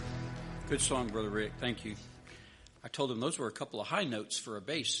Good song, Brother Rick. Thank you. I told him those were a couple of high notes for a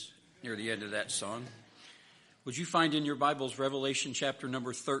bass near the end of that song. Would you find in your Bibles Revelation chapter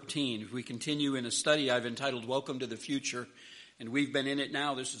number 13? We continue in a study I've entitled Welcome to the Future, and we've been in it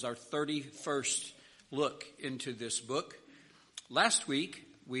now. This is our 31st look into this book. Last week,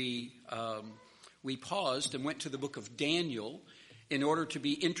 we paused and went to the book of Daniel in order to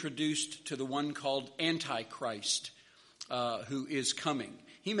be introduced to the one called Antichrist, who is coming.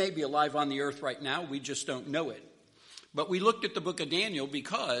 He may be alive on the earth right now. We just don't know it. But we looked at the book of Daniel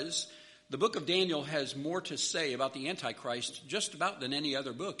because the book of Daniel has more to say about the Antichrist just about than any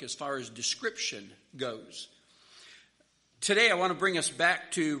other book as far as description goes. Today I want to bring us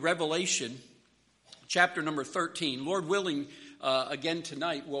back to Revelation chapter number 13. Lord willing, again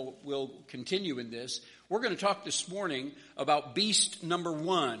tonight we'll continue in this. We're going to talk this morning about beast number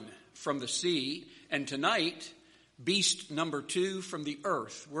 1 from the sea, and tonight beast number 2 from the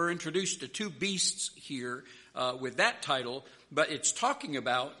earth. We're introduced to two beasts here with that title, but it's talking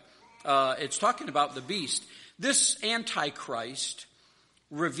about the beast. This Antichrist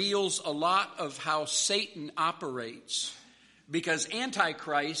reveals a lot of how Satan operates, because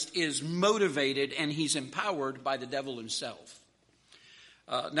Antichrist is motivated and he's empowered by the devil himself.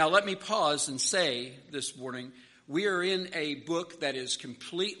 Now let me pause and say this morning, we are in a book that is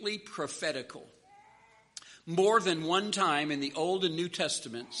completely prophetical. More than one time in the Old and New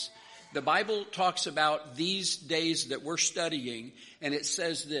Testaments, the Bible talks about these days that we're studying, and it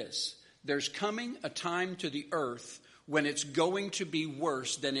says this: there's coming a time to the earth when it's going to be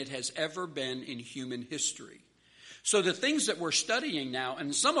worse than it has ever been in human history. So the things that we're studying now,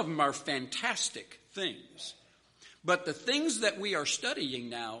 and some of them are fantastic things, but the things that we are studying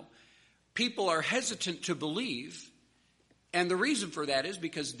now, people are hesitant to believe. And the reason for that is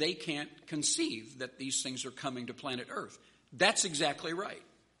because they can't conceive that these things are coming to planet Earth. That's exactly right.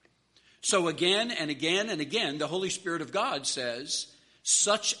 So again and again and again, the Holy Spirit of God says,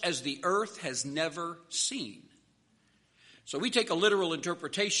 such as the earth has never seen. So we take a literal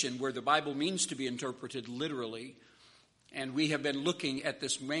interpretation where the Bible means to be interpreted literally. And we have been looking at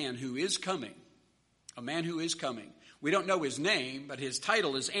this man who is coming. A man who is coming. We don't know his name, but his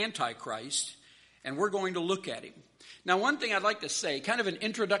title is Antichrist. And we're going to look at him. Now, one thing I'd like to say, kind of an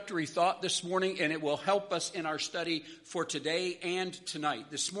introductory thought this morning, and it will help us in our study for today and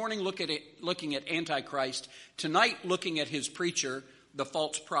tonight. This morning, looking at Antichrist. Tonight, looking at his preacher, the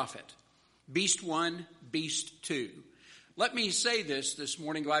false prophet. Beast 1, Beast 2. Let me say this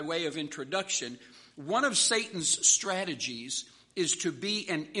morning by way of introduction. One of Satan's strategies is to be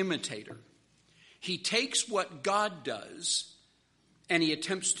an imitator. He takes what God does and he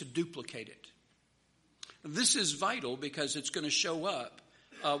attempts to duplicate it. This is vital because it's going to show up.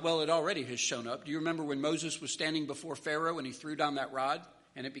 It already has shown up. Do you remember when Moses was standing before Pharaoh and he threw down that rod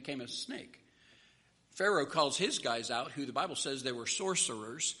and it became a snake? Pharaoh calls his guys out, who the Bible says they were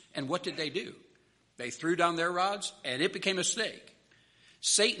sorcerers. And what did they do? They threw down their rods and it became a snake.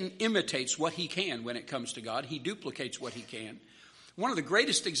 Satan imitates what he can when it comes to God. He duplicates what he can. One of the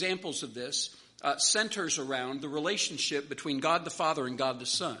greatest examples of this centers around the relationship between God the Father and God the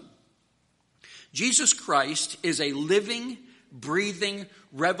Son. Jesus Christ is a living, breathing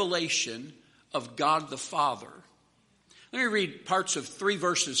revelation of God the Father. Let me read parts of 3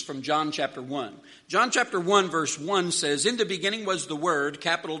 verses from John chapter 1. John chapter 1 verse 1 says, "In the beginning was the Word,"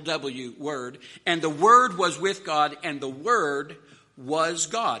 capital W, Word, "and the Word was with God, and the Word was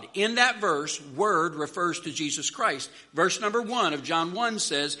God." In that verse, Word refers to Jesus Christ. Verse number 1 of John 1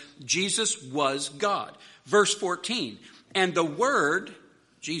 says, Jesus was God. Verse 14, "And the Word,"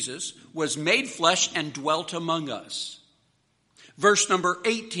 Jesus, "was made flesh and dwelt among us." Verse number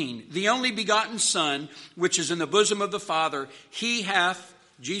 18, "The only begotten Son, which is in the bosom of the Father,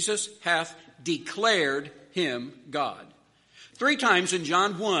 Jesus hath declared him God." 3 times in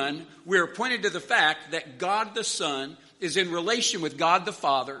John 1, we are pointed to the fact that God the Son is in relation with God the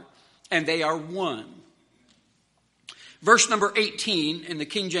Father, and they are one. Verse number 18 in the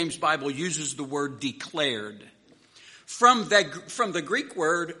King James Bible uses the word declared. From the Greek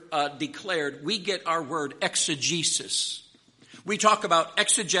word declared, we get our word exegesis. We talk about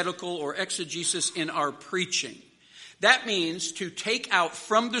exegetical or exegesis in our preaching. That means to take out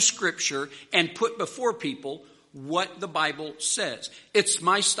from the Scripture and put before people what the Bible says. It's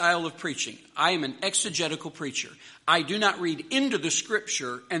my style of preaching. I am an exegetical preacher. I do not read into the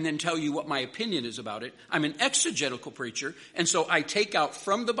Scripture and then tell you what my opinion is about it. I'm an exegetical preacher, and so I take out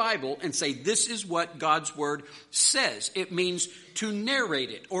from the Bible and say, this is what God's Word says. It means to narrate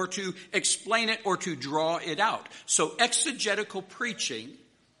it, or to explain it, or to draw it out. So exegetical preaching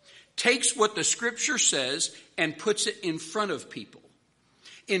takes what the Scripture says and puts it in front of people.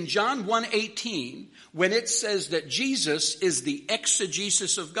 In John 1:18, when it says that Jesus is the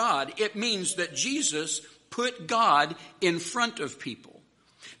exegesis of God, it means that Jesus put God in front of people.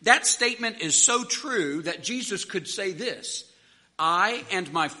 That statement is so true that Jesus could say this, I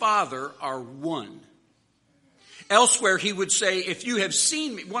and my Father are one. Elsewhere, he would say, if you have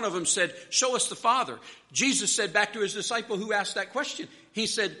seen me, one of them said, show us the Father. Jesus said back to his disciple who asked that question, he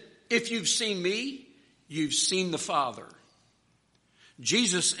said, if you've seen me, you've seen the Father.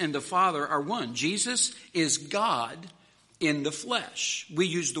 Jesus and the Father are one. Jesus is God in the flesh. We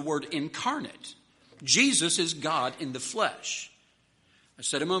use the word incarnate. Jesus is God in the flesh. I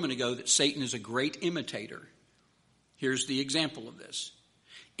said a moment ago that Satan is a great imitator. Here's the example of this.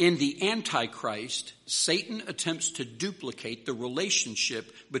 In the Antichrist, Satan attempts to duplicate the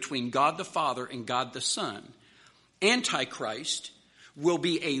relationship between God the Father and God the Son. Antichrist will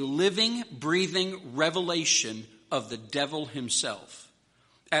be a living, breathing revelation of the devil himself.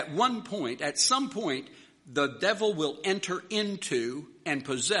 At some point, the devil will enter into and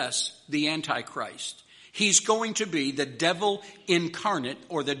possess the Antichrist. He's going to be the devil incarnate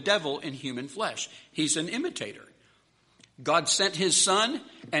or the devil in human flesh. He's an imitator. God sent his son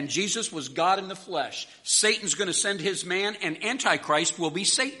and Jesus was God in the flesh. Satan's going to send his man and Antichrist will be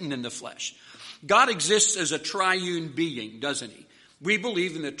Satan in the flesh. God exists as a triune being, doesn't he? We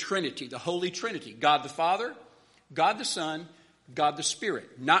believe in the Trinity, the Holy Trinity. God the Father, God the Son, God the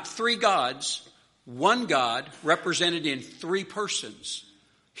Spirit. Not three gods, one God represented in three persons.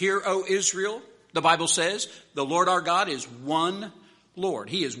 Hear, O Israel, the Bible says, the Lord our God is one Lord.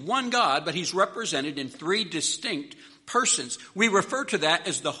 He is one God, but he's represented in three distinct persons. We refer to that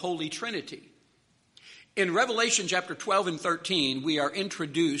as the Holy Trinity. In Revelation chapter 12 and 13, we are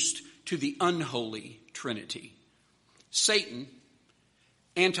introduced to the unholy Trinity. Satan,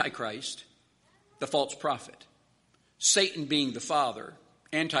 Antichrist, the false prophet. Satan being the Father,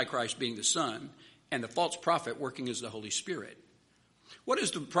 Antichrist being the Son, and the false prophet working as the Holy Spirit. What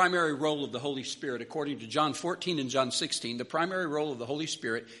is the primary role of the Holy Spirit? According to John 14 and John 16, the primary role of the Holy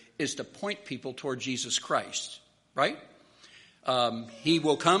Spirit is to point people toward Jesus Christ, right? He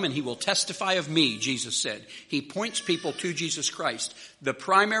will come and he will testify of me, Jesus said. He points people to Jesus Christ. The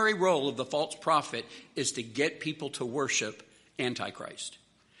primary role of the false prophet is to get people to worship Antichrist.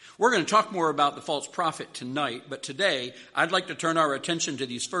 We're going to talk more about the false prophet tonight, but today I'd like to turn our attention to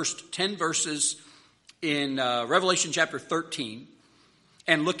these first 10 verses in Revelation chapter 13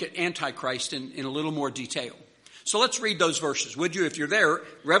 and look at Antichrist in a little more detail. So let's read those verses, would you? If you're there,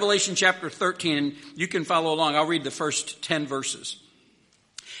 Revelation chapter 13, you can follow along. I'll read the first 10 verses.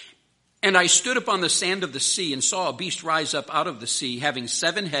 And I stood upon the sand of the sea and saw a beast rise up out of the sea, having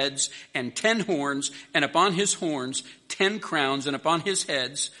 7 heads and 10 horns, and upon his horns 10 crowns, and upon his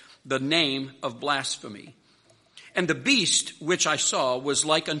heads the name of blasphemy. And the beast which I saw was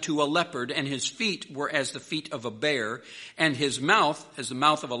like unto a leopard, and his feet were as the feet of a bear, and his mouth as the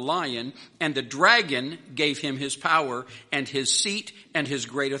mouth of a lion. And the dragon gave him his power, and his seat, and his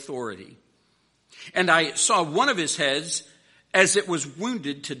great authority. And I saw one of his heads as it was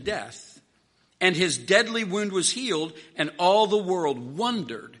wounded to death, and his deadly wound was healed, and all the world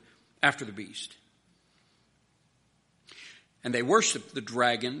wondered after the beast. And they worshiped the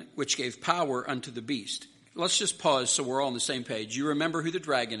dragon, which gave power unto the beast. Let's just pause so we're all on the same page. You remember who the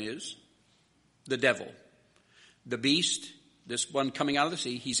dragon is? The devil. The beast, this one coming out of the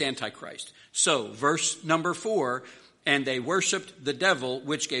sea, he's Antichrist. So, verse number 4, and they worshiped the devil,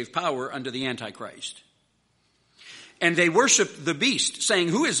 which gave power unto the Antichrist. And they worshiped the beast, saying,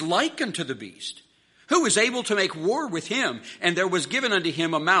 who is like unto the beast? Who is able to make war with him? And there was given unto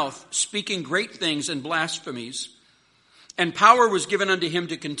him a mouth, speaking great things and blasphemies. And power was given unto him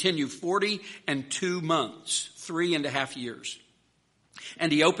to continue 42 months, 3.5 years.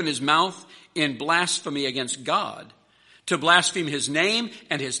 And he opened his mouth in blasphemy against God, to blaspheme his name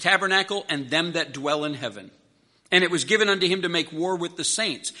and his tabernacle and them that dwell in heaven. And it was given unto him to make war with the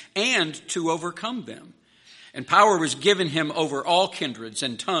saints and to overcome them. And power was given him over all kindreds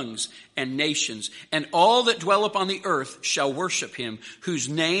and tongues and nations. And all that dwell upon the earth shall worship him, whose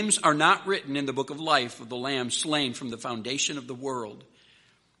names are not written in the book of life of the Lamb slain from the foundation of the world.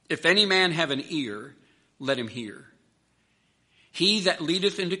 If any man have an ear, let him hear. He that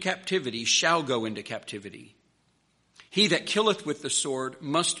leadeth into captivity shall go into captivity. He that killeth with the sword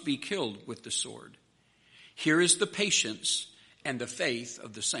must be killed with the sword. Here is the patience and the faith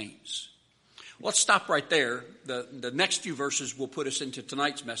of the saints. Let's stop right there. The next few verses will put us into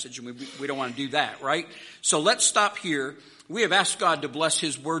tonight's message, and we don't want to do that, right? So let's stop here. We have asked God to bless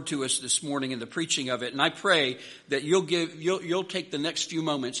his word to us this morning in the preaching of it, and I pray that you'll take the next few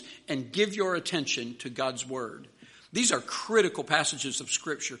moments and give your attention to God's word. These are critical passages of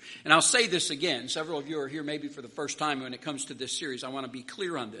Scripture. And I'll say this again. Several of you are here maybe for the first time when it comes to this series. I want to be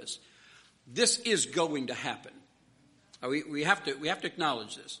clear on this. This is going to happen. We have to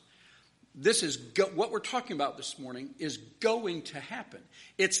acknowledge this. This is what we're talking about this morning is going to happen.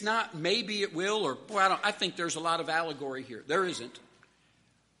 It's not maybe it will or I think there's a lot of allegory here. There isn't.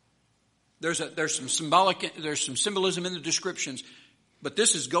 There's some symbolism in the descriptions, but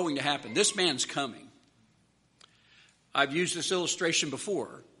this is going to happen. This man's coming. I've used this illustration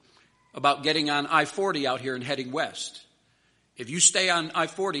before about getting on I-40 out here and heading west. If you stay on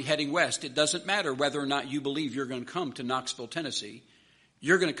I-40 heading west, it doesn't matter whether or not you believe you're going to come to Knoxville, Tennessee.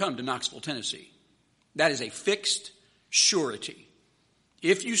 You're going to come to Knoxville, Tennessee. That is a fixed surety.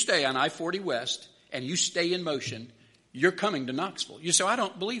 If you stay on I-40 west and you stay in motion, you're coming to Knoxville. You say, I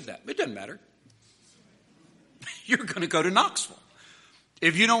don't believe that. It doesn't matter. You're going to go to Knoxville.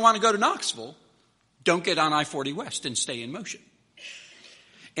 If you don't want to go to Knoxville, don't get on I-40 west and stay in motion.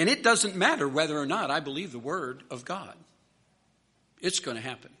 And it doesn't matter whether or not I believe the word of God. It's going to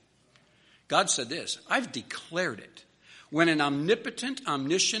happen. God said this, I've declared it. When an omnipotent,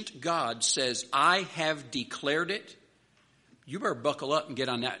 omniscient God says, I have declared it, you better buckle up and get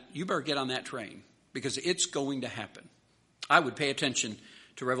on that. You better get on that train because it's going to happen. I would pay attention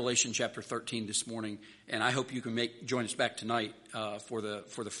to Revelation chapter 13 this morning, and I hope you can join us back tonight for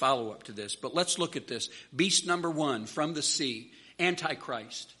the follow-up to this. But let's look at this. Beast number 1 from the sea,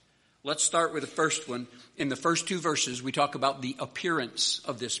 Antichrist. Let's start with the first one. In the first 2 verses, we talk about the appearance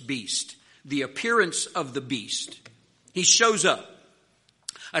of this beast. The appearance of the beast. He shows up.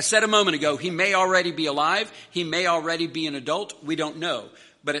 I said a moment ago, he may already be alive. He may already be an adult. We don't know.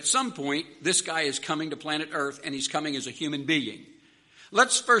 But at some point, this guy is coming to planet Earth, and he's coming as a human being.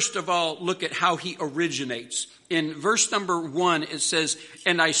 Let's first of all look at how he originates. In verse number 1, it says,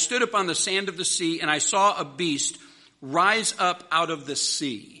 And I stood upon the sand of the sea, and I saw a beast rise up out of the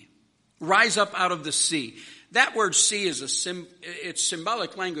sea. Rise up out of the sea. That word sea is it's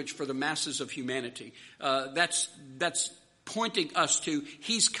symbolic language for the masses of humanity. That's pointing us to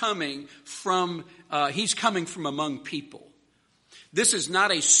he's coming from among people. This is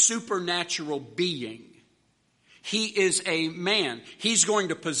not a supernatural being. He is a man. He's going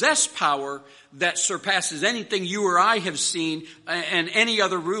to possess power that surpasses anything you or I have seen and any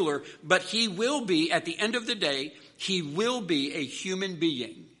other ruler. But he will be, at the end of the day, he will be a human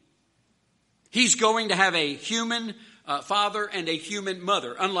being. He's going to have a human father and a human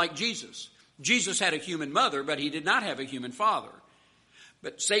mother, unlike Jesus. Jesus had a human mother, but he did not have a human father.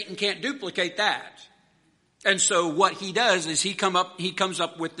 But Satan can't duplicate that. And so what he does is he comes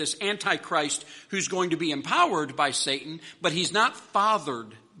up with this Antichrist who's going to be empowered by Satan, but he's not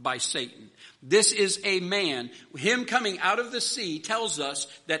fathered by Satan. This is a man. Him coming out of the sea tells us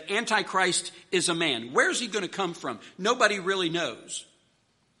that Antichrist is a man. Where's he going to come from? Nobody really knows.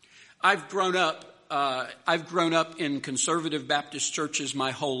 I've grown up in conservative Baptist churches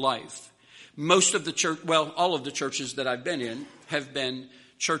my whole life. Most of the all of the churches that I've been in have been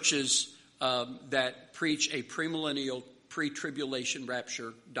churches that preach a premillennial, pre-tribulation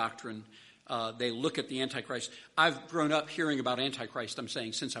rapture doctrine. They look at the Antichrist. I've grown up hearing about Antichrist, I'm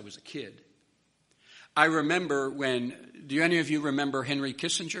saying, since I was a kid. I remember do any of you remember Henry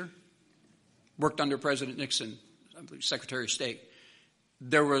Kissinger? Worked under President Nixon, I believe Secretary of State.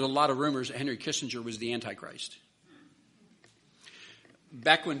 There were a lot of rumors that Henry Kissinger was the Antichrist.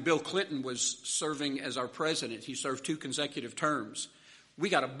 Back when Bill Clinton was serving as our president, he served 2 consecutive terms. We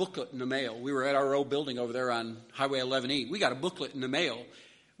got a booklet in the mail. We were at our old building over there on Highway 11E. We got a booklet in the mail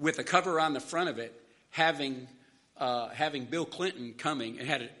with a cover on the front of it having Bill Clinton coming. It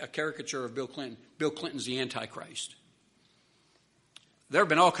had a caricature of Bill Clinton. Bill Clinton's the Antichrist. There have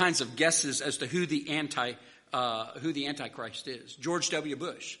been all kinds of guesses as to who the Antichrist is. George W.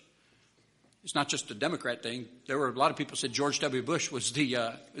 Bush. It's not just a Democrat thing. There were a lot of people who said George W. Bush was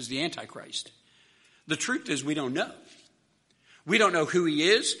the Antichrist. The truth is we don't know. We don't know who he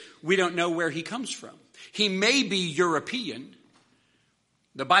is. We don't know where he comes from. He may be European.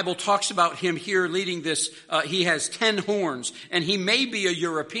 The Bible talks about him here leading this. He has 10 horns, and he may be a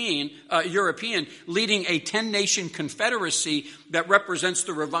European leading a 10-nation confederacy that represents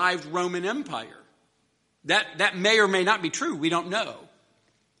the revived Roman Empire. That may or may not be true. We don't know.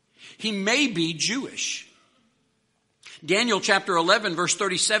 He may be Jewish. Daniel chapter 11 verse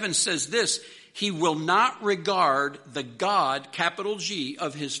 37 says this, he will not regard the God, capital G,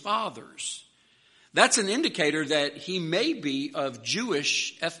 of his fathers. That's an indicator that he may be of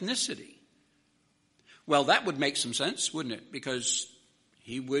Jewish ethnicity. Well, that would make some sense, wouldn't it? Because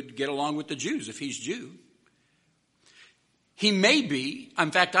he would get along with the Jews if he's Jew. He may be,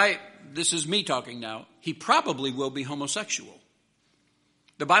 in fact, this is me talking now, he probably will be homosexual.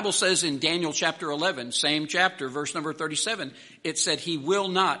 The Bible says in Daniel chapter 11, same chapter, verse number 37, it said he will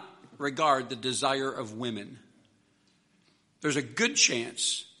not regard the desire of women. There's a good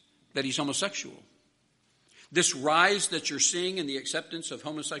chance that he's homosexual. This rise that you're seeing in the acceptance of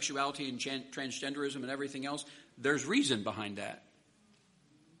homosexuality and transgenderism and everything else, there's reason behind that.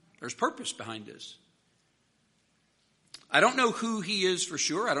 There's purpose behind this. I don't know who he is for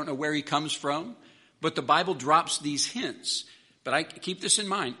sure. I don't know where he comes from. But the Bible drops these hints. But I keep this in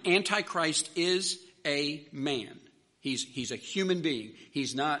mind. Antichrist is a man. He's a human being.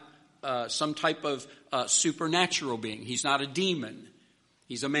 He's not some type of supernatural being. He's not a demon.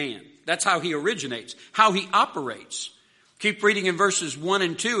 He's a man. That's how he originates, how he operates. Keep reading in verses 1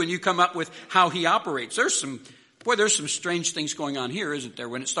 and 2 and you come up with how he operates. There's some strange things going on here, isn't there?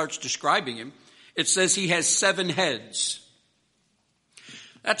 When it starts describing him, it says he has 7 heads.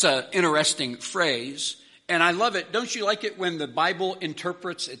 That's an interesting phrase. And I love it. Don't you like it when the Bible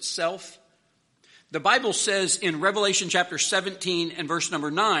interprets itself? The Bible says in Revelation chapter 17 and verse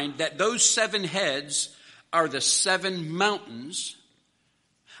number 9 that those 7 heads are the 7 mountains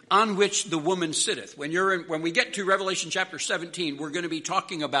on which the woman sitteth. When we get to Revelation chapter 17, we're going to be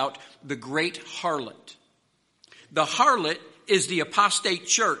talking about the great harlot. The harlot is the apostate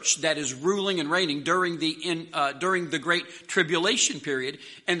church that is ruling and reigning during the great tribulation period.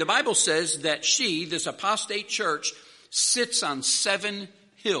 And the Bible says that she, this apostate church, sits on 7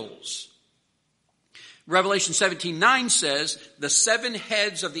 hills. Revelation 17:9 says the 7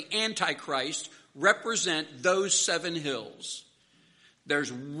 heads of the Antichrist represent those 7 hills.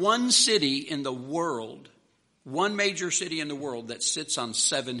 There's one city in the world, one major city in the world that sits on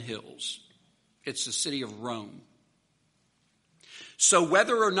 7 hills. It's the city of Rome. So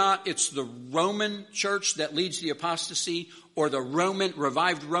whether or not it's the Roman church that leads the apostasy or the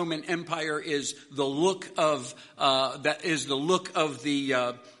revived Roman Empire is the look of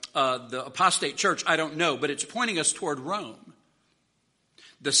the apostate church, I don't know, but it's pointing us toward Rome.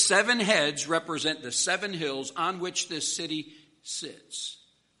 The 7 heads represent the 7 hills on which this city sits.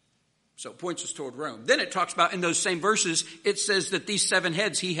 So it points us toward Rome. Then it talks about in those same verses, it says that these 7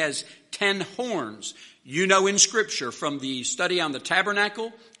 heads, he has 10 horns. You know in Scripture from the study on the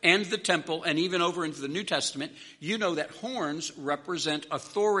tabernacle and the temple and even over into the New Testament, you know that horns represent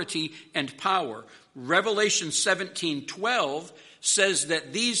authority and power. Revelation 17:12 says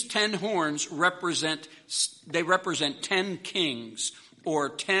that these 10 horns represent 10 kings or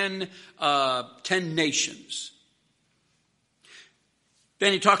 10 nations.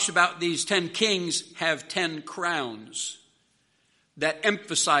 Then he talks about these 10 kings have 10 crowns. That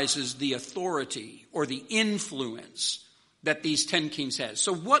emphasizes the authority or the influence that these 10 kings has.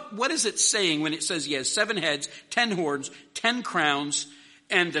 So what is it saying when it says he has 7 heads, 10 horns, 10 crowns,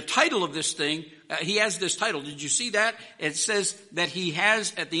 and the title of this thing, he has this title. Did you see that? It says that he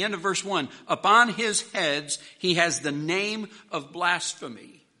has, at the end of verse 1, upon his heads he has the name of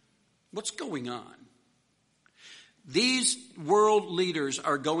blasphemy. What's going on? These world leaders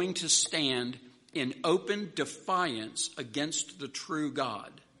are going to stand in open defiance against the true God.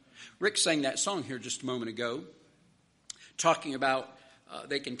 Rick sang that song here just a moment ago, talking about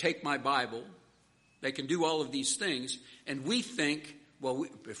they can take my Bible, they can do all of these things, and we think, well,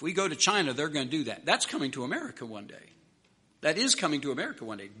 if we go to China, they're going to do that. That's coming to America one day. That is coming to America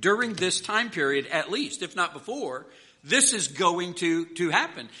one day. During this time period, at least, if not before, this is going to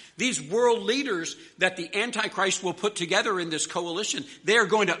happen. These world leaders that the Antichrist will put together in this coalition, they are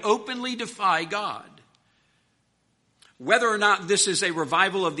going to openly defy God. Whether or not this is a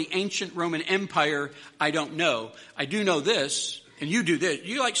revival of the ancient Roman Empire, I don't know. I do know this, and you do this.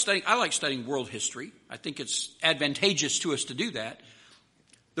 I like studying world history. I think it's advantageous to us to do that.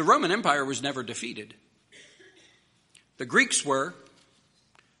 The Roman Empire was never defeated. The Greeks were.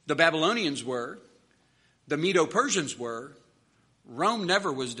 The Babylonians were. The Medo-Persians were. Rome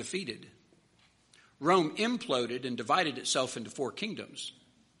never was defeated. Rome imploded and divided itself into 4 kingdoms,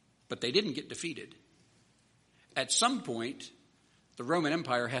 but they didn't get defeated. At some point, the Roman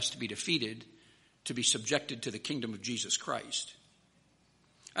Empire has to be defeated to be subjected to the kingdom of Jesus Christ.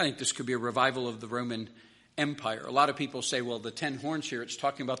 I think this could be a revival of the Roman Empire. A lot of people say, well, the 10 horns here, it's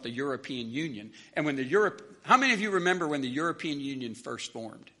talking about the European Union. And how many of you remember when the European Union first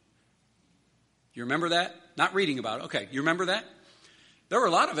formed? You remember that? Not reading about it. Okay, you remember that? There were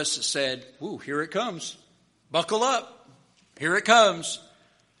a lot of us that said, ooh, here it comes. Buckle up. Here it comes.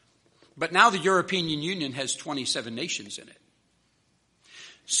 But now the European Union has 27 nations in it.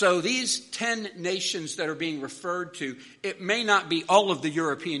 So these 10 nations that are being referred to, it may not be all of the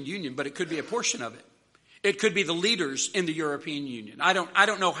European Union, but it could be a portion of it. It could be the leaders in the European Union. I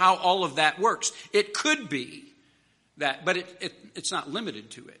don't know how all of that works. It could be that, but it's not limited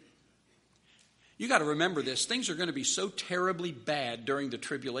to it. You got to remember this. Things are going to be so terribly bad during the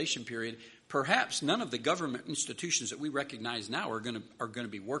tribulation period. Perhaps none of the government institutions that we recognize now are going to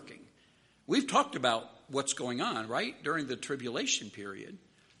be working. We've talked about what's going on, right, during the tribulation period.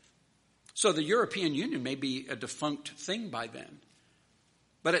 So the European Union may be a defunct thing by then.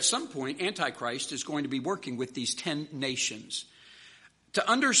 But at some point, Antichrist is going to be working with these 10 nations. To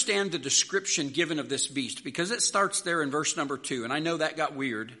understand the description given of this beast, because it starts there in verse number 2, and I know that got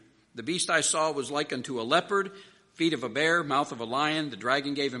weird. The beast I saw was like unto a leopard, feet of a bear, mouth of a lion. The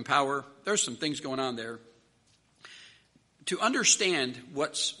dragon gave him power. There's some things going on there. To understand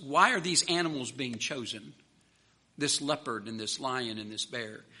why are these animals being chosen? This leopard and this lion and this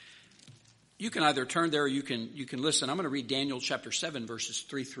bear. You can either turn there or you can listen. I'm going to read Daniel chapter 7, verses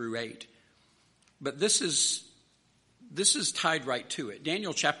 3 through 8. But this is tied right to it.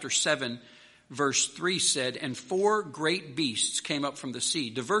 Daniel chapter 7, verse 3 said, "And 4 great beasts came up from the sea,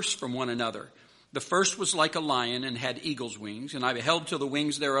 diverse from one another. The first was like a lion and had eagle's wings, and I beheld till the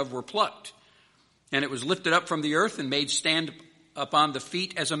wings thereof were plucked. And it was lifted up from the earth and made stand upon the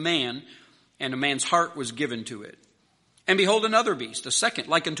feet as a man, and a man's heart was given to it. And behold another beast, a second,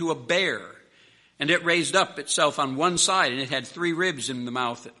 like unto a bear. And it raised up itself on one side, and it had 3 ribs in the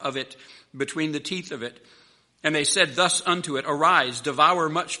mouth of it, between the teeth of it. And they said thus unto it, Arise, devour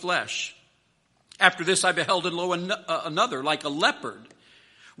much flesh. After this I beheld, and lo, another, like a leopard,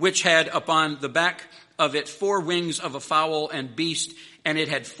 which had upon the back of it 4 wings of a fowl and beast, and it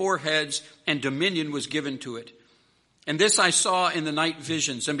had 4 heads, and dominion was given to it. And this I saw in the night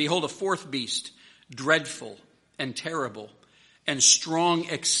visions, and behold, a 4th beast, dreadful and terrible, and strong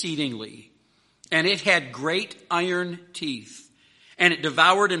exceedingly. And it had great iron teeth, and it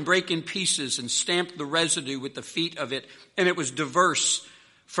devoured and brake in pieces, and stamped the residue with the feet of it, and it was diverse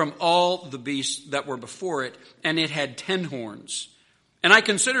from all the beasts that were before it, and it had 10 horns. And I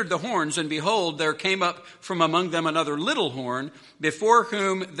considered the horns, and behold, there came up from among them another little horn, before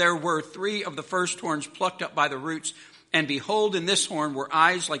whom there were 3 of the first horns plucked up by the roots. And behold, in this horn were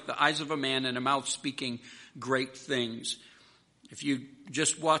eyes like the eyes of a man, and a mouth speaking great things." If you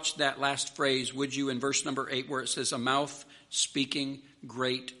just watch that last phrase, would you, in verse number 8, where it says, a mouth speaking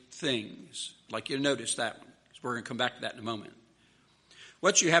great things. I'd like you to notice that one, because we're going to come back to that in a moment.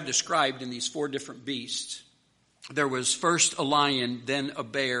 What you have described in these 4 different beasts, there was first a lion, then a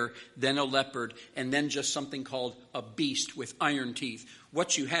bear, then a leopard, and then just something called a beast with iron teeth.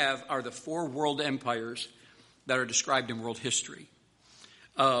 What you have are the 4 world empires that are described in world history.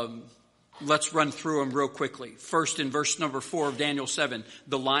 Let's run through them real quickly. First, in verse number 4 of Daniel 7,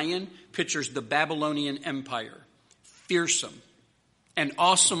 the lion pictures the Babylonian Empire. Fearsome, an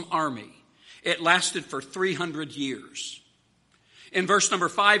awesome army. It lasted for 300 years. In verse number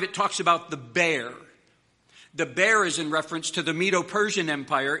 5, it talks about the bear. The bear is in reference to the Medo-Persian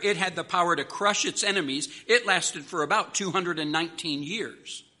Empire. It had the power to crush its enemies. It lasted for about 219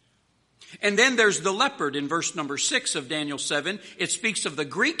 years. And then there's the leopard in verse number 6 of Daniel 7. It speaks of the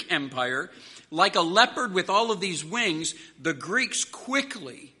Greek Empire. Like a leopard with all of these wings, the Greeks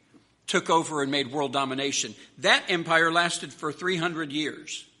quickly took over and made world domination. That empire lasted for 300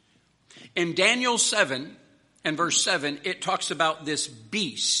 years. In Daniel 7 and verse 7, it talks about this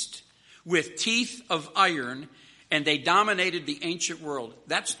beast with teeth of iron, and they dominated the ancient world.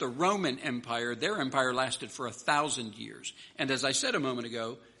 That's the Roman Empire. Their empire lasted for 1,000 years. And as I said a moment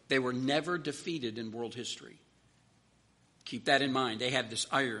ago, they were never defeated in world history. Keep that in mind. They had this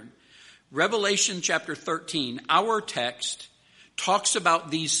iron. Revelation chapter 13, our text, talks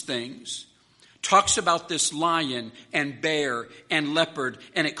about these things, talks about this lion and bear and leopard,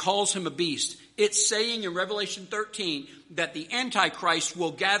 and it calls him a beast. It's saying in Revelation 13 that the Antichrist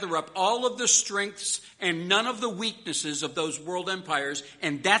will gather up all of the strengths and none of the weaknesses of those world empires,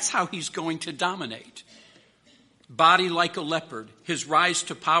 and that's how he's going to dominate. Body like a leopard. His rise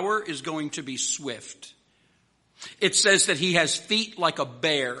to power is going to be swift. It says that he has feet like a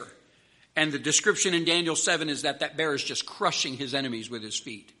bear. And the description in Daniel 7 is that bear is just crushing his enemies with his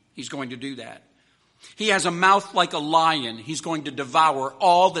feet. He's going to do that. He has a mouth like a lion. He's going to devour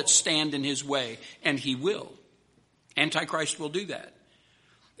all that stand in his way. And he will. Antichrist will do that.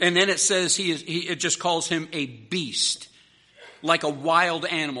 And then it says it just calls him a beast. Like a wild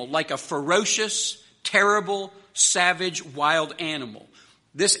animal. Like a ferocious, terrible, savage, wild animal.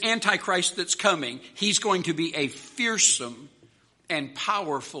 This Antichrist that's coming, he's going to be a fearsome and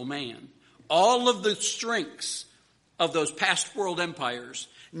powerful man. All of the strengths of those past world empires,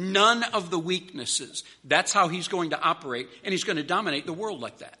 none of the weaknesses. That's how he's going to operate, and he's going to dominate the world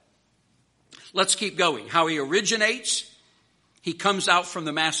like that. Let's keep going. How he originates, he comes out from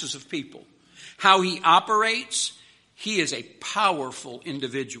the masses of people. How he operates, he is a powerful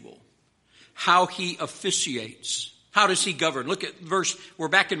individual. How he officiates. How does he govern? Look at we're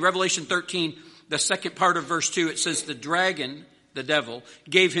back in Revelation 13, the second part of verse 2. It says, the dragon, the devil,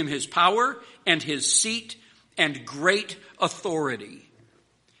 gave him his power and his seat and great authority.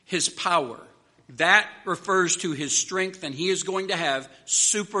 His power. That refers to his strength, and he is going to have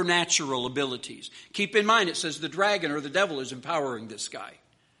supernatural abilities. Keep in mind, it says the dragon or the devil is empowering this guy.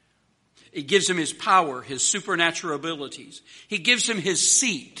 It gives him his power, his supernatural abilities. He gives him his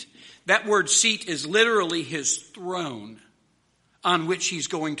seat. That word seat is literally his throne on which he's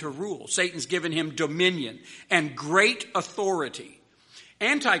going to rule. Satan's given him dominion and great authority.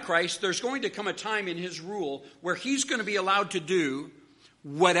 Antichrist, there's going to come a time in his rule where he's going to be allowed to do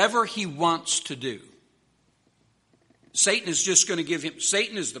whatever he wants to do. Satan is just going to give him,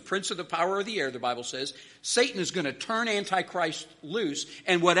 Satan is the prince of the power of the air, the Bible says. Satan is going to turn Antichrist loose,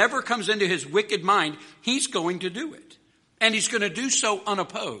 and whatever comes into his wicked mind, he's going to do it. And he's going to do so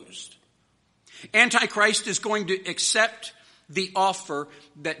unopposed. Antichrist is going to accept the offer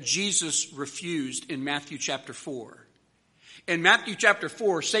that Jesus refused in Matthew chapter 4. In Matthew chapter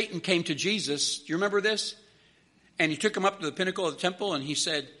 4, Satan came to Jesus. Do you remember this? And he took him up to the pinnacle of the temple and he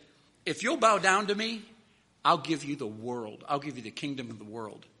said, if you'll bow down to me, I'll give you the world. I'll give you the kingdom of the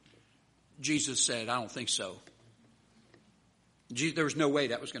world. Jesus said, I don't think so. There was no way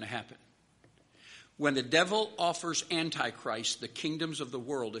that was going to happen. When the devil offers Antichrist the kingdoms of the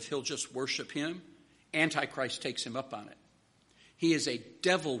world, if he'll just worship him, Antichrist takes him up on it. He is a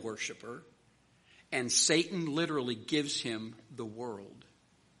devil worshiper, and Satan literally gives him the world.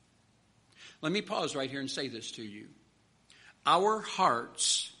 Let me pause right here and say this to you. Our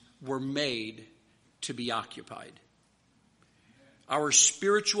hearts were made to be occupied. Our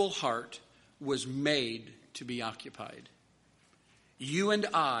spiritual heart was made to be occupied. You and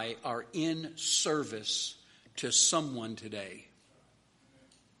I are in service to someone today.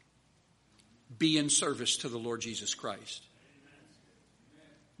 Be in service to the Lord Jesus Christ.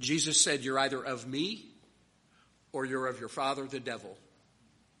 Jesus said, you're either of me or you're of your father, the devil.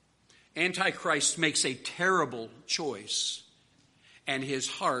 Antichrist makes a terrible choice, and his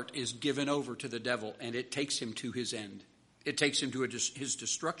heart is given over to the devil, and it takes him to his end. It takes him to his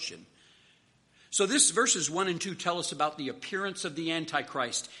destruction. So this verses 1 and 2 tell us about the appearance of the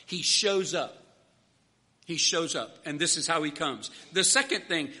Antichrist. He shows up. He shows up, and this is how he comes. The second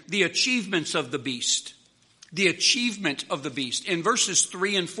thing, the achievements of the beast. The achievement of the beast. In verses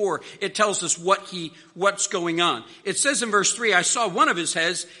 3 and 4, it tells us what's going on. It says in verse 3, I saw one of his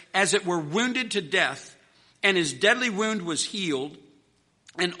heads as it were wounded to death, and his deadly wound was healed,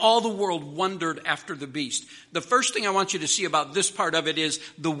 and all the world wondered after the beast. The first thing I want you to see about this part of it is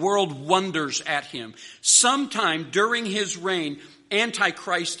the world wonders at him. Sometime during his reign,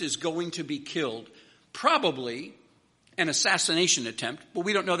 Antichrist is going to be killed. Probably an assassination attempt, but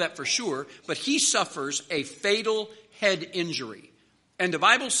we don't know that for sure. But he suffers a fatal head injury. And the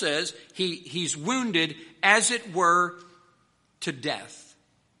Bible says he's wounded as it were to death.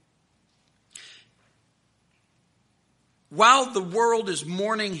 While the world is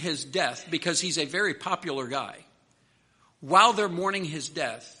mourning his death, because he's a very popular guy, while they're mourning his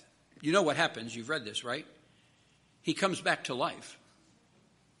death, you know what happens. You've read this, right? He comes back to life.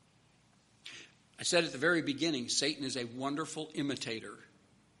 I said at the very beginning, Satan is a wonderful imitator.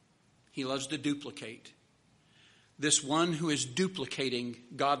 He loves to duplicate. This one who is duplicating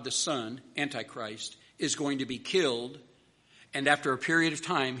God the Son, Antichrist, is going to be killed, and after a period of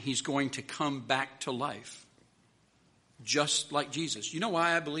time, he's going to come back to life. Just like Jesus. You know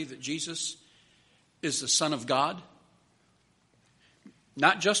why I believe that Jesus is the Son of God?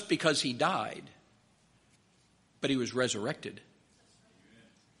 Not just because he died, but he was resurrected.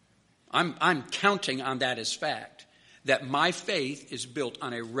 I'm counting on that as fact, that my faith is built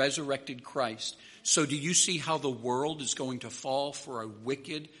on a resurrected Christ. So do you see how the world is going to fall for a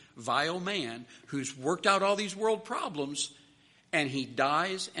wicked, vile man who's worked out all these world problems, and he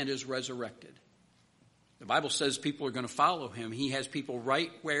dies and is resurrected? The Bible says people are going to follow him. He has people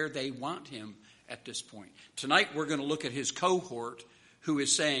right where they want him at this point. Tonight we're going to look at his cohort who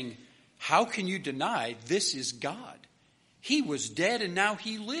is saying, how can you deny this is God? He was dead and now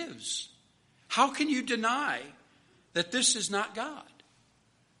he lives. How can you deny that this is not God?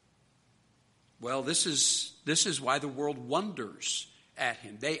 Well, this is why the world wonders at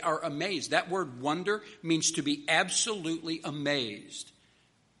him. They are amazed. That word wonder means to be absolutely amazed.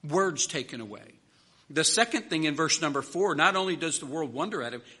 Words taken away. The second thing in verse number 4, not only does the world wonder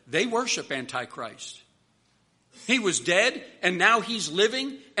at him, they worship Antichrist. He was dead, and now he's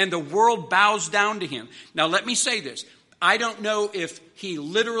living, and the world bows down to him. Now, let me say this. I don't know if he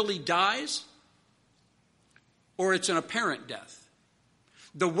literally dies or it's an apparent death.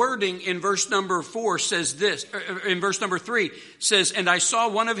 The wording in verse number 4 says this, in verse number 3 says, and I saw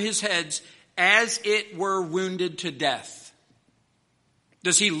one of his heads as it were wounded to death.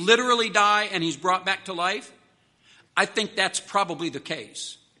 Does he literally die and he's brought back to life? I think that's probably the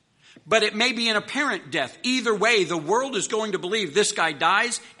case. But it may be an apparent death. Either way, the world is going to believe this guy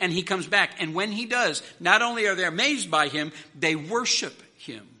dies and he comes back. And when he does, not only are they amazed by him, they worship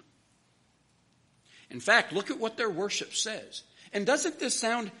him. In fact, look at what their worship says. And doesn't this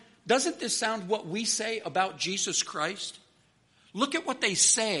sound what we say about Jesus Christ? Look at what they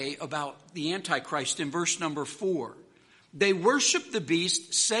say about the Antichrist in verse number 4. They worship the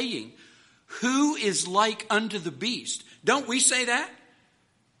beast, saying, who is like unto the beast? Don't we say that?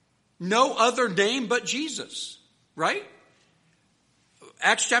 No other name but Jesus, right?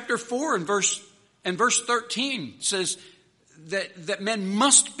 Acts chapter 4 and verse 13 says that men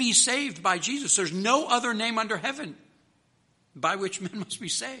must be saved by Jesus. There's no other name under heaven by which men must be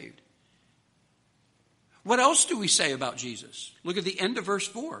saved. What else do we say about Jesus? Look at the end of verse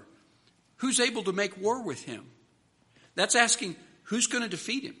 4. Who's able to make war with him? That's asking, who's going to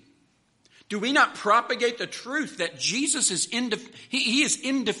defeat him? Do we not propagate the truth that Jesus is he is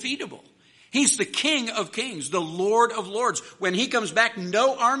indefeatable? He's the King of kings, the Lord of lords. When he comes back,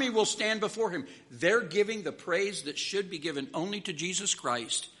 no army will stand before him. They're giving the praise that should be given only to Jesus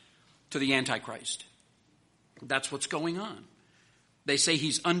Christ, to the Antichrist. That's what's going on. They say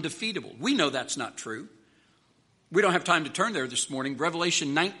he's undefeatable. We know that's not true. We don't have time to turn there this morning.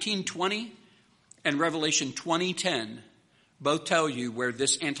 Revelation 19:20 and Revelation 20:10 both tell you where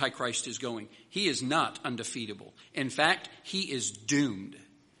this Antichrist is going. He is not undefeatable. In fact, he is doomed.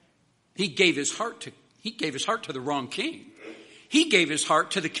 He gave his heart to the wrong king. He gave his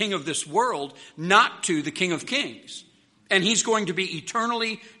heart to the king of this world, not to the King of kings. And he's going to be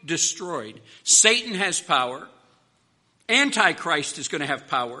eternally destroyed. Satan has power. Antichrist is going to have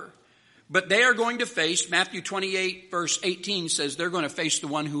power. But they are going to face, Matthew 28 verse 18 says they're going to face the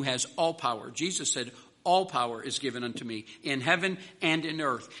one who has all power. Jesus said, all power is given unto me in heaven and in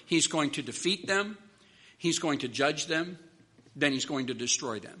earth. He's going to defeat them. He's going to judge them. Then he's going to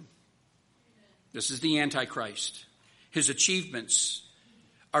destroy them. This is the Antichrist. His achievements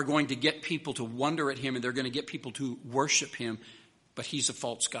are going to get people to wonder at him, and they're going to get people to worship him. But he's a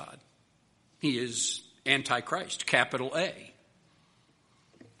false god. He is Antichrist, capital A.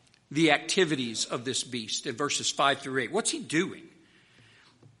 The activities of this beast in verses 5 through 8. What's he doing?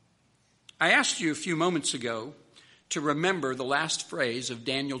 I asked you a few moments ago to remember the last phrase of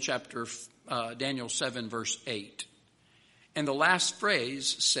Daniel 7 verse 8. And the last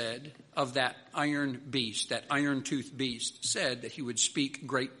phrase said of that iron beast, that iron-toothed beast, said that he would speak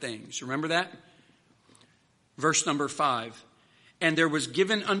great things. Remember that? Verse number 5. And there was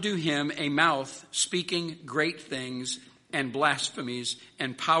given unto him a mouth speaking great things and blasphemies,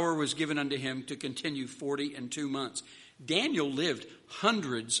 and power was given unto him to continue 42 months. Daniel lived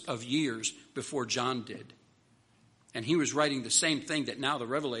hundreds of years before John did. And he was writing the same thing that now the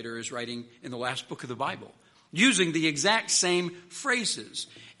Revelator is writing in the last book of the Bible, using the exact same phrases.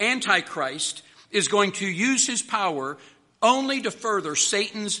 Antichrist is going to use his power only to further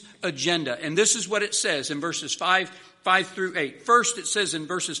Satan's agenda. And this is what it says in verses 5 through 8. First, it says in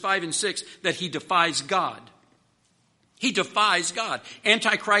verses 5 and 6 that he defies God. He defies God.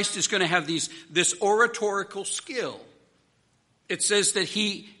 Antichrist is going to have this oratorical skill. It says that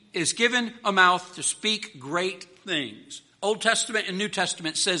he is given a mouth to speak great things. Old Testament and New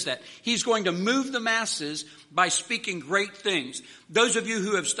Testament says that. He's going to move the masses by speaking great things. Those of you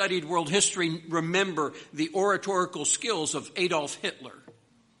who have studied world history remember the oratorical skills of Adolf Hitler.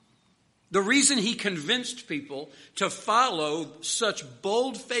 The reason he convinced people to follow such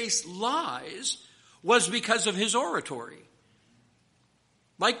bold-faced lies was because of his oratory.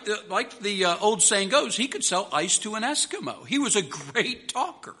 Like the old saying goes, he could sell ice to an Eskimo. He was a great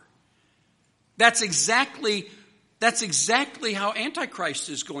talker. That's exactly how Antichrist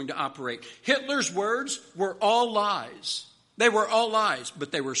is going to operate. Hitler's words were all lies. They were all lies,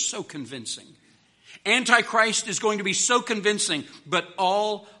 but they were so convincing. Antichrist is going to be so convincing, but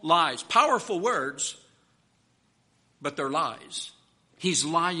all lies. Powerful words, but they're lies. He's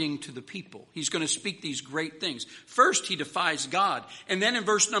lying to the people. He's going to speak these great things. First, he defies God. And then in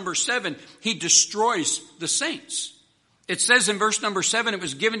verse number 7, he destroys the saints. It says in verse number 7, it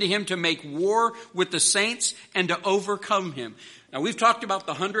was given to him to make war with the saints and to overcome him. Now, we've talked about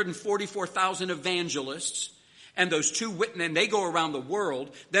the 144,000 evangelists. And those two witnesses, and they go around the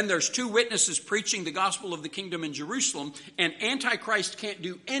world. Then there's two witnesses preaching the gospel of the kingdom in Jerusalem, and Antichrist can't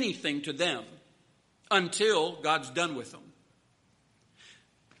do anything to them until God's done with them.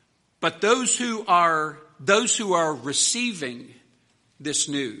 But those who are receiving this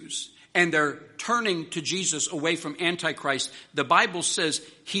news, and they're turning to Jesus away from Antichrist, the Bible says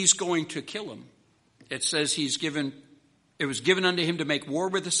he's going to kill them. It says it was given unto him to make war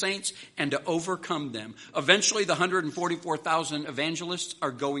with the saints and to overcome them. Eventually, the 144,000 evangelists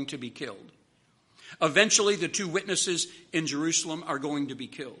are going to be killed. Eventually, the two witnesses in Jerusalem are going to be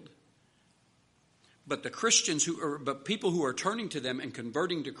killed. But but people who are turning to them and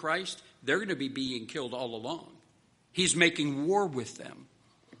converting to Christ, they're going to be being killed all along. He's making war with them.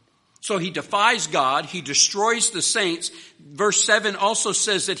 So he defies God. He destroys the saints. Verse 7 also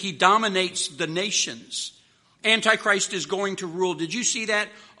says that he dominates the nations. Antichrist is going to rule. Did you see that?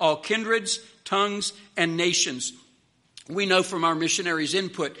 All kindreds, tongues, and nations. We know from our missionaries'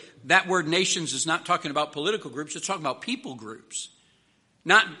 input that word nations is not talking about political groups. It's talking about people groups.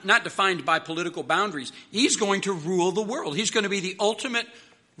 Not defined by political boundaries. He's going to rule the world. He's going to be the ultimate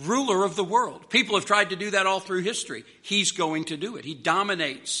ruler of the world. People have tried to do that all through history. He's going to do it. He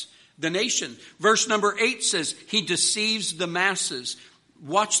dominates the nation. Verse number 8 says he deceives the masses.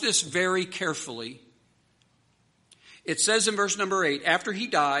 Watch this very carefully. It says in verse number 8, after he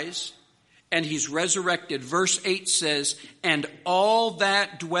dies and he's resurrected, verse 8 says, and all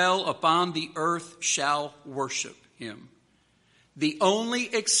that dwell upon the earth shall worship him. The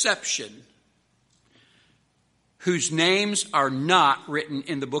only exception whose names are not written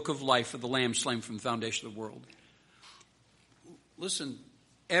in the book of life of the Lamb slain from the foundation of the world. Listen,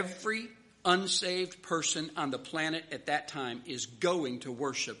 every unsaved person on the planet at that time is going to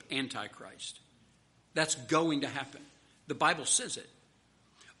worship Antichrist. That's going to happen. The Bible says it.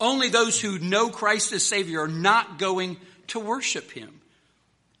 Only those who know Christ as Savior are not going to worship him.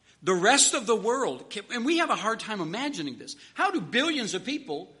 The rest of the world, and we have a hard time imagining this. How do billions of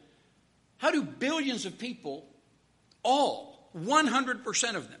people, all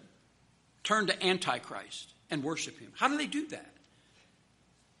 100% of them, turn to Antichrist and worship him? How do they do that?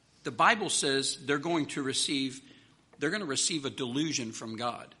 The Bible says they're going to receive a delusion from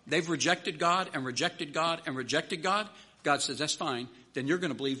God. They've rejected God and rejected God and rejected God. God says, that's fine. Then you're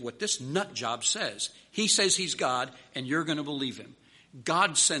going to believe what this nut job says. He says he's God, and you're going to believe him.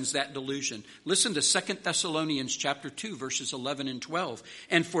 God sends that delusion. Listen to 2 Thessalonians chapter 2, verses 11 and 12.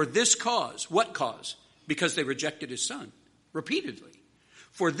 And for this cause, what cause? Because they rejected his son repeatedly.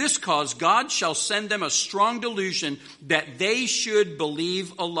 For this cause, God shall send them a strong delusion that they should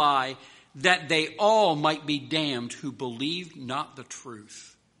believe a lie, that they all might be damned who believed not the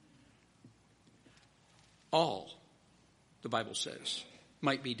truth. All, the Bible says,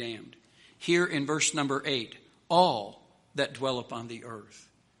 might be damned. Here in verse number 8, all that dwell upon the earth.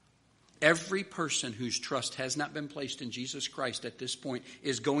 Every person whose trust has not been placed in Jesus Christ at this point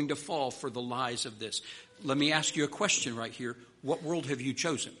is going to fall for the lies of this. Let me ask you a question right here. What world have you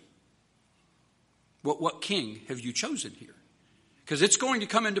chosen? What king have you chosen here? Because it's going to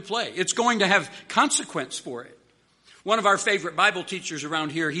come into play. It's going to have consequence for it. One of our favorite Bible teachers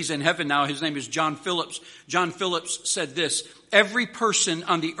around here, he's in heaven now. His name is John Phillips. John Phillips said this: every person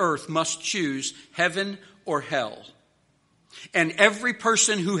on the earth must choose heaven or hell. And every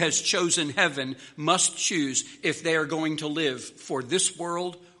person who has chosen heaven must choose if they are going to live for this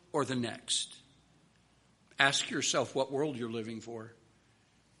world or the next. Ask yourself what world you're living for.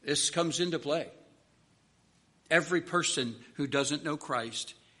 This comes into play. Every person who doesn't know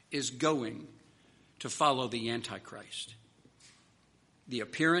Christ is going to follow the Antichrist. The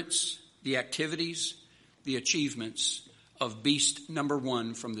appearance, the activities, the achievements of beast number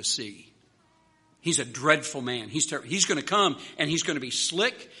one from the sea. He's a dreadful man. He's going to come and he's going to be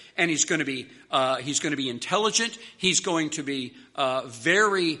slick, and he's going to be intelligent. He's going to be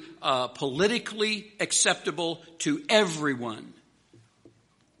very politically acceptable to everyone.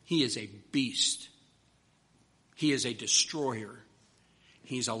 He is a beast. He is a destroyer.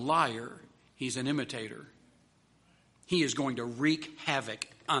 He's a liar. He's an imitator. He is going to wreak havoc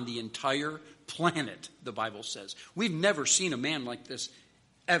on the entire planet, the Bible says. We've never seen a man like this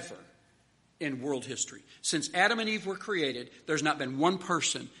ever in world history. Since Adam and Eve were created, there's not been one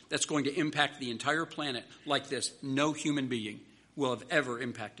person that's going to impact the entire planet like this. No human being will have ever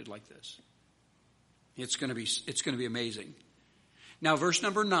impacted like this. It's going to be amazing. Now, verse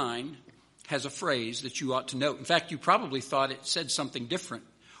number 9 has a phrase that you ought to note. In fact, you probably thought it said something different.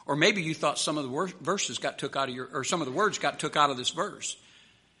 Or maybe you thought some of the verses got took out of some of the words got took out of this verse.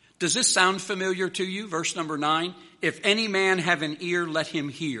 Does this sound familiar to you? Verse number 9, if any man have an ear, let him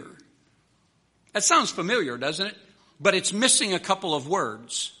hear. That sounds familiar, doesn't it? But it's missing a couple of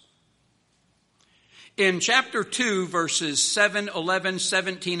words. In chapter 2, verses 7, 11,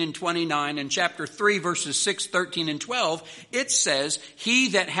 17, and 29, and chapter 3, verses 6, 13, and 12, it says, "He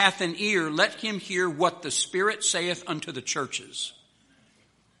that hath an ear, let him hear what the Spirit saith unto the churches."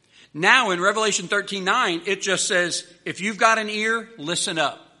 Now in Revelation 13:9, it just says, if you've got an ear, listen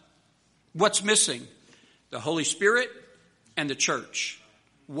up. What's missing? The Holy Spirit and the church.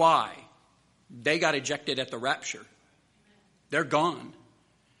 Why? They got ejected at the rapture. They're gone.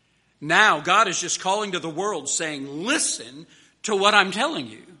 Now God is just calling to the world saying, listen to what I'm telling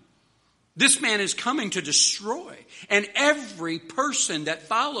you. This man is coming to destroy. And every person that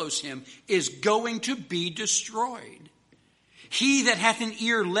follows him is going to be destroyed. He that hath an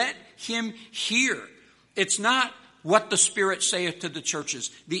ear, let him hear. It's not what the Spirit saith to the churches.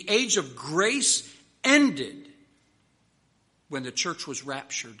 The age of grace ended when the church was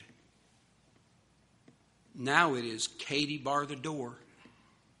raptured. Now it is Katie bar the door.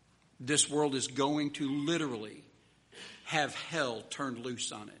 This world is going to literally have hell turned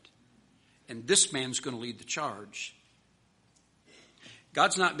loose on it. And this man's going to lead the charge.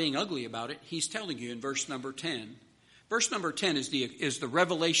 God's not being ugly about it. He's telling you in verse number 10. Verse number 10 is the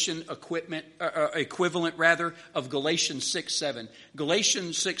revelation equivalent of Galatians 6:7.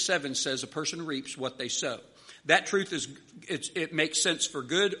 Galatians 6:7 says a person reaps what they sow. That truth it makes sense for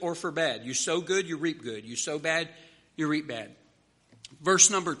good or for bad. You sow good, you reap good. You sow bad, you reap bad. Verse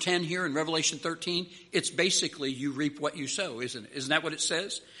number 10 here in Revelation 13, it's basically you reap what you sow, isn't it? Isn't that what it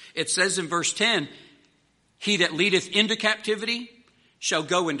says? It says in verse 10, he that leadeth into captivity shall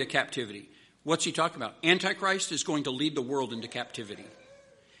go into captivity. What's he talking about? Antichrist is going to lead the world into captivity.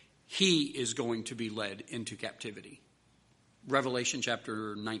 He is going to be led into captivity. Revelation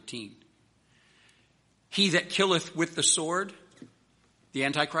chapter 19. He that killeth with the sword, the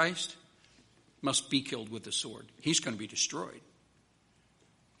Antichrist, must be killed with the sword. He's going to be destroyed.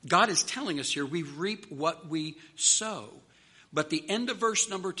 God is telling us here, we reap what we sow. But the end of verse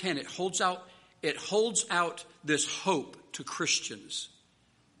number 10, it holds out this hope to Christians.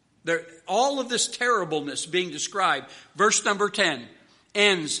 All of this terribleness being described, verse number 10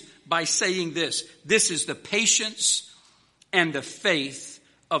 ends by saying this. This is the patience and the faith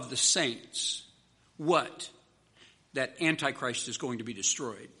of the saints. What? That Antichrist is going to be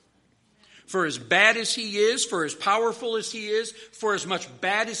destroyed. For as bad as he is, for as powerful as he is, for as much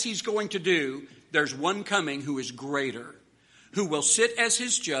bad as he's going to do, there's one coming who is greater, who will sit as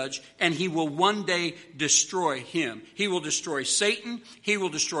his judge, and he will one day destroy him. He will destroy Satan. He will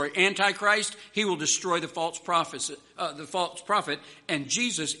destroy Antichrist. He will destroy the false prophet, and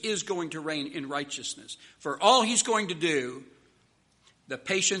Jesus is going to reign in righteousness. For all he's going to do, the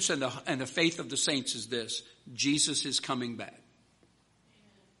patience and the faith of the saints is this: Jesus is coming back.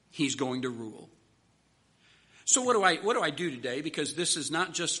 He's going to rule. So what do I do today? Because this is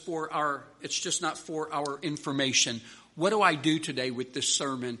not just it's just not for our information. What do I do today with this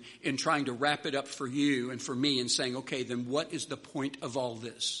sermon in trying to wrap it up for you and for me and saying, okay, then what is the point of all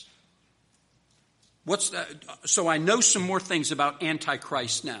this? So I know some more things about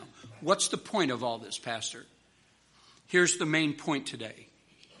Antichrist now. What's the point of all this, Pastor? Here's the main point today.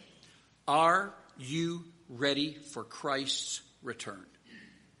 Are you ready for Christ's return?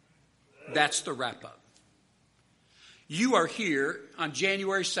 That's the wrap up. You are here on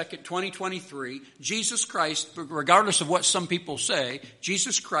January 2nd, 2023. Jesus Christ, regardless of what some people say,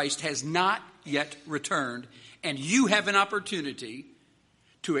 Jesus Christ has not yet returned, and you have an opportunity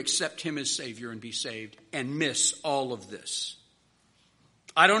to accept him as Savior and be saved and miss all of this.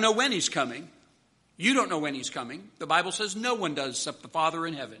 I don't know when he's coming. You don't know when he's coming. The Bible says no one does except the Father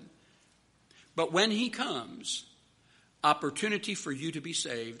in heaven. But when he comes, opportunity for you to be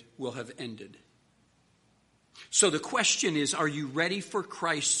saved will have ended. So the question is, are you ready for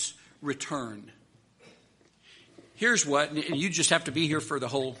Christ's return? Here's what, and you just have to be here for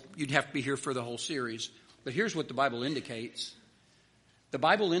you'd have to be here for the whole series. But here's what the Bible indicates. The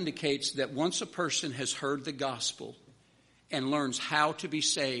Bible indicates that once a person has heard the gospel and learns how to be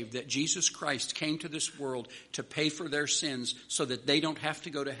saved, that Jesus Christ came to this world to pay for their sins so that they don't have to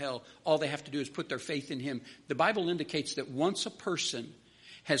go to hell. All they have to do is put their faith in him. The Bible indicates that once a person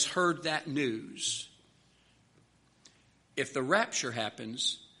has heard that news, if the rapture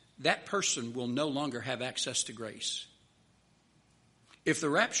happens, that person will no longer have access to grace. If the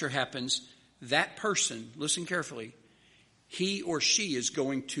rapture happens, that person, listen carefully, he or she is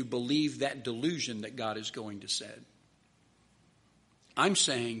going to believe that delusion that God is going to send. I'm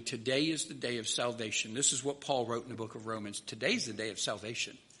saying today is the day of salvation. This is what Paul wrote in the book of Romans. Today's the day of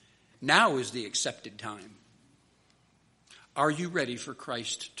salvation. Now is the accepted time. Are you ready for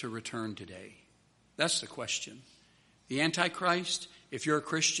Christ to return today? That's the question. The Antichrist, if you're a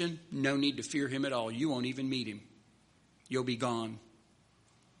Christian, no need to fear him at all. You won't even meet him. You'll be gone.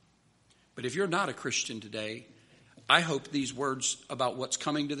 But if you're not a Christian today, I hope these words about what's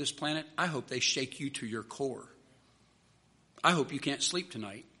coming to this planet, I hope they shake you to your core. I hope you can't sleep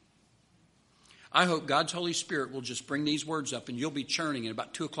tonight. I hope God's Holy Spirit will just bring these words up and you'll be churning. And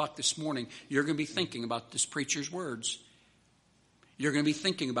about 2 o'clock this morning, you're going to be thinking about this preacher's words. You're going to be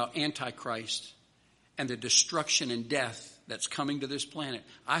thinking about Antichrist and the destruction and death that's coming to this planet.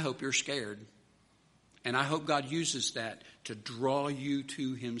 I hope you're scared. And I hope God uses that to draw you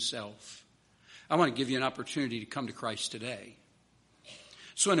to himself. I want to give you an opportunity to come to Christ today.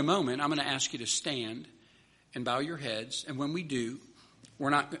 So in a moment, I'm going to ask you to stand and bow your heads. And when we do,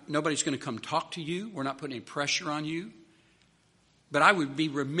 nobody's going to come talk to you. We're not putting any pressure on you. But I would be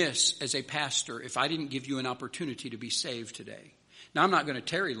remiss as a pastor if I didn't give you an opportunity to be saved today. Now, I'm not going to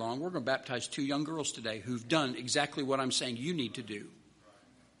tarry long. We're going to baptize 2 young girls today who've done exactly what I'm saying you need to do.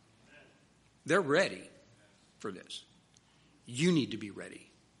 They're ready for this. You need to be ready.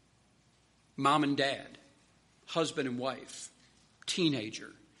 Mom and dad, husband and wife,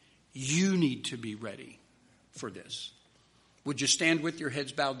 teenager, you need to be ready for this. Would you stand with your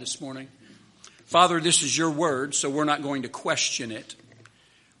heads bowed this morning? Father, this is your word, so we're not going to question it.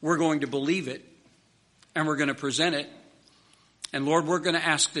 We're going to believe it, and we're going to present it. And Lord, we're going to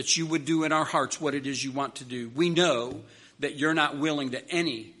ask that you would do in our hearts what it is you want to do. We know that you're not willing that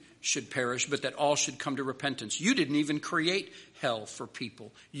any should perish, but that all should come to repentance. You didn't even create hell for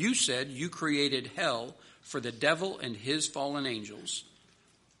people. You said you created hell for the devil and his fallen angels.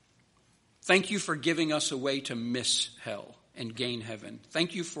 Thank you for giving us a way to miss hell and gain heaven.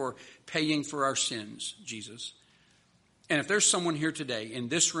 Thank you for paying for our sins, Jesus. And if there's someone here today in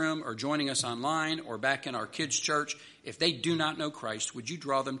this room or joining us online or back in our kids' church, if they do not know Christ, would you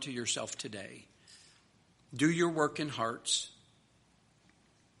draw them to yourself today? Do your work in hearts.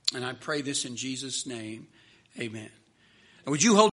 And I pray this in Jesus' name. Amen. And would you hold